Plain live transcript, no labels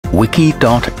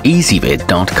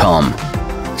wiki.ezvid.com.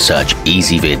 Search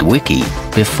Ezvid Wiki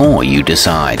before you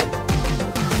decide.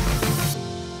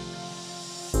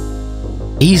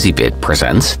 Ezvid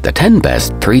presents the 10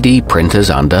 best 3D printers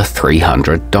under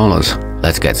 $300.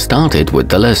 Let's get started with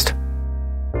the list.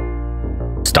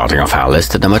 Starting off our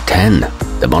list at number 10,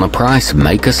 the monoprice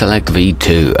Maker Select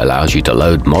V2 allows you to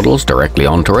load models directly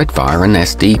onto it via an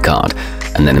SD card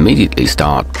and then immediately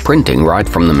start printing right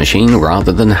from the machine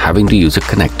rather than having to use a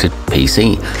connected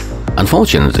PC.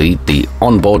 Unfortunately, the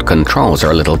onboard controls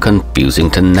are a little confusing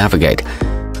to navigate.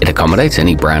 It accommodates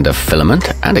any brand of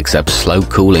filament and accepts slow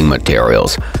cooling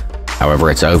materials. However,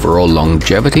 its overall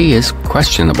longevity is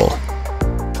questionable.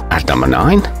 At number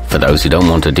 9, for those who don't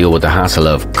want to deal with the hassle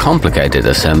of complicated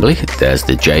assembly, there's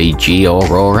the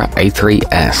Aurora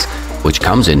A3S, which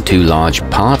comes in 2 large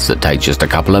parts that take just a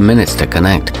couple of minutes to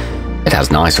connect. It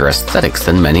has nicer aesthetics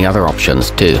than many other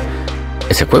options too.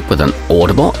 It's equipped with an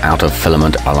audible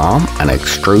out-of-filament alarm and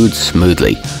extrudes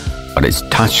smoothly, but its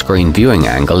touchscreen viewing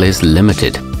angle is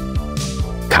limited.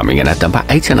 Coming in at number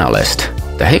 8 in our list,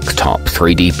 the hictop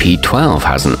 3D P12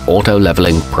 has an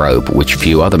auto-leveling probe which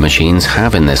few other machines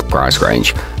have in this price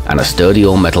range, and a sturdy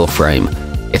all-metal frame.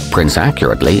 It prints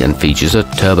accurately and features a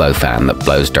turbo fan that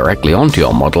blows directly onto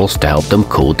your models to help them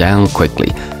cool down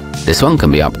quickly. This one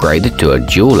can be upgraded to a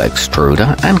dual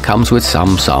extruder and comes with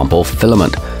some sample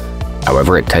filament.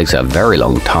 However, it takes a very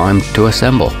long time to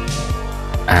assemble.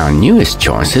 Our newest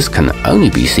choices can only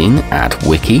be seen at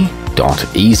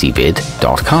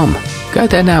wiki.ezvid.com. Go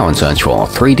there now and search for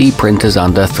 3D printers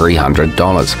under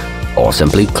 $300, or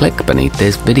simply click beneath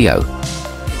this video.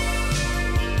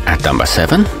 At number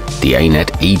 7, the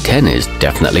Anet E10 is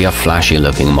definitely a flashy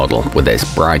looking model with its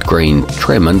bright green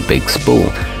trim and big spool.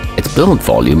 Its build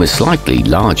volume is slightly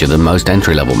larger than most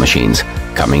entry-level machines,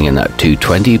 coming in at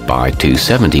 220 by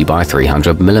 270 by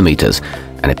 300 mm,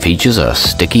 and it features a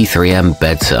sticky 3M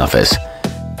bed surface.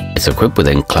 It's equipped with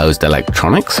enclosed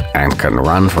electronics and can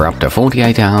run for up to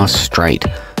 48 hours straight,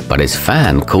 but its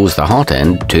fan cools the hot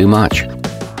end too much.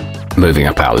 Moving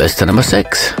up our list to number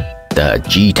 6, the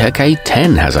geeetech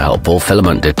A10 has a helpful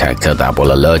filament detector that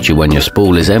will alert you when your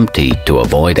spool is empty to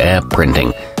avoid air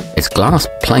printing. Its glass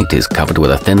plate is covered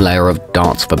with a thin layer of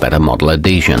dots for better model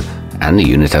adhesion, and the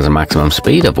unit has a maximum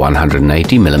speed of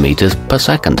 180 mm per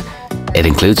second. It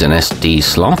includes an SD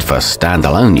slot for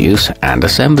standalone use and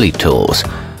assembly tools.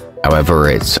 However,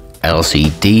 its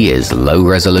LCD is low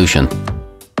resolution.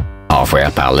 Halfway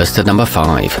up our list at number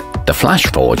 5, the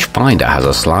flashforge finder has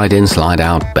a slide-in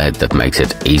slide-out bed that makes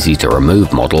it easy to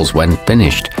remove models when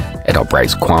finished. It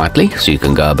operates quietly, so you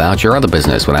can go about your other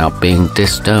business without being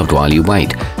disturbed while you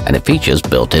wait, and it features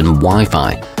built-in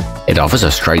Wi-Fi. It offers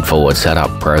a straightforward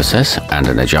setup process and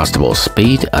an adjustable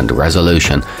speed and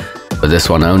resolution, but this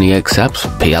one only accepts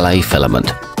PLA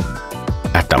filament.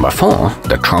 At number 4,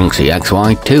 the tronxy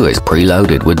XY2 is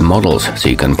preloaded with models, so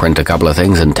you can print a couple of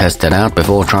things and test it out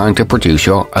before trying to produce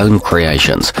your own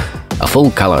creations. A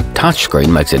full-color touchscreen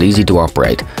makes it easy to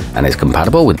operate and is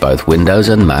compatible with both Windows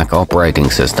and Mac operating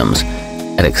systems.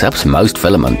 It accepts most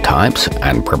filament types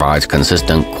and provides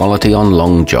consistent quality on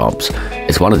long jobs.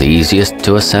 It's one of the easiest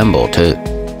to assemble too.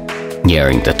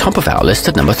 Nearing the top of our list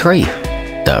at number 3.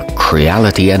 The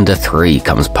Creality Ender 3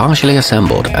 comes partially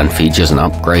assembled and features an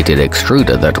upgraded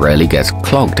extruder that rarely gets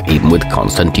clogged even with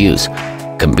constant use.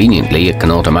 Conveniently, it can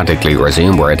automatically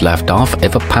resume where it left off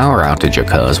if a power outage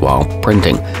occurs while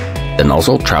printing. The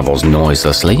nozzle travels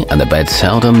noiselessly and the bed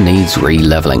seldom needs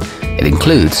re-leveling. It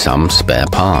includes some spare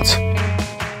parts.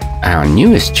 Our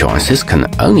newest choices can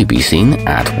only be seen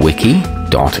at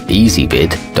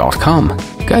wiki.ezvid.com.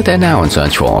 Go there now and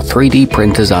search for 3D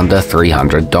printers under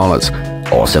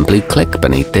 $300, or simply click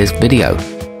beneath this video.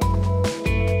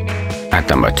 At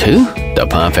number 2, the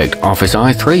Perfect Office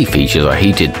i3 features a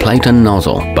heated plate and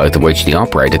nozzle, both of which the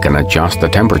operator can adjust the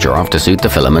temperature of to suit the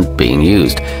filament being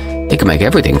used. It can make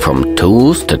everything from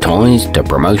tools to toys to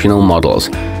promotional models,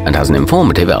 and has an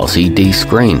informative LCD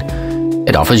screen.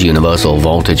 It offers universal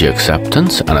voltage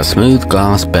acceptance and a smooth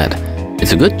glass bed.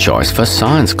 It's a good choice for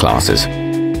science classes.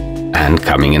 And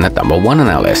coming in at number 1 on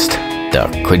our list, the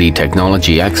qidi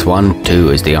Technology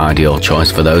X1-2 is the ideal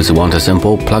choice for those who want a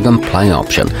simple plug-and-play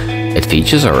option. It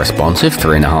features a responsive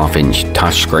 3.5-inch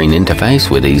touchscreen interface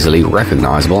with easily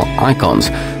recognizable icons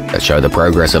that show the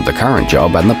progress of the current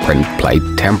job and the print plate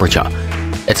temperature.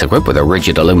 It's equipped with a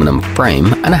rigid aluminum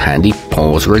frame and a handy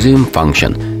pause-resume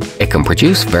function. It can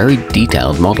produce very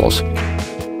detailed models.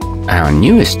 Our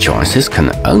newest choices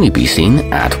can only be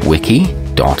seen at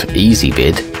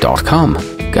wiki.ezvid.com.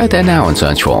 Go there now and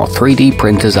search for 3D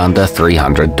printers under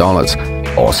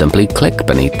 $300, or simply click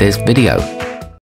beneath this video.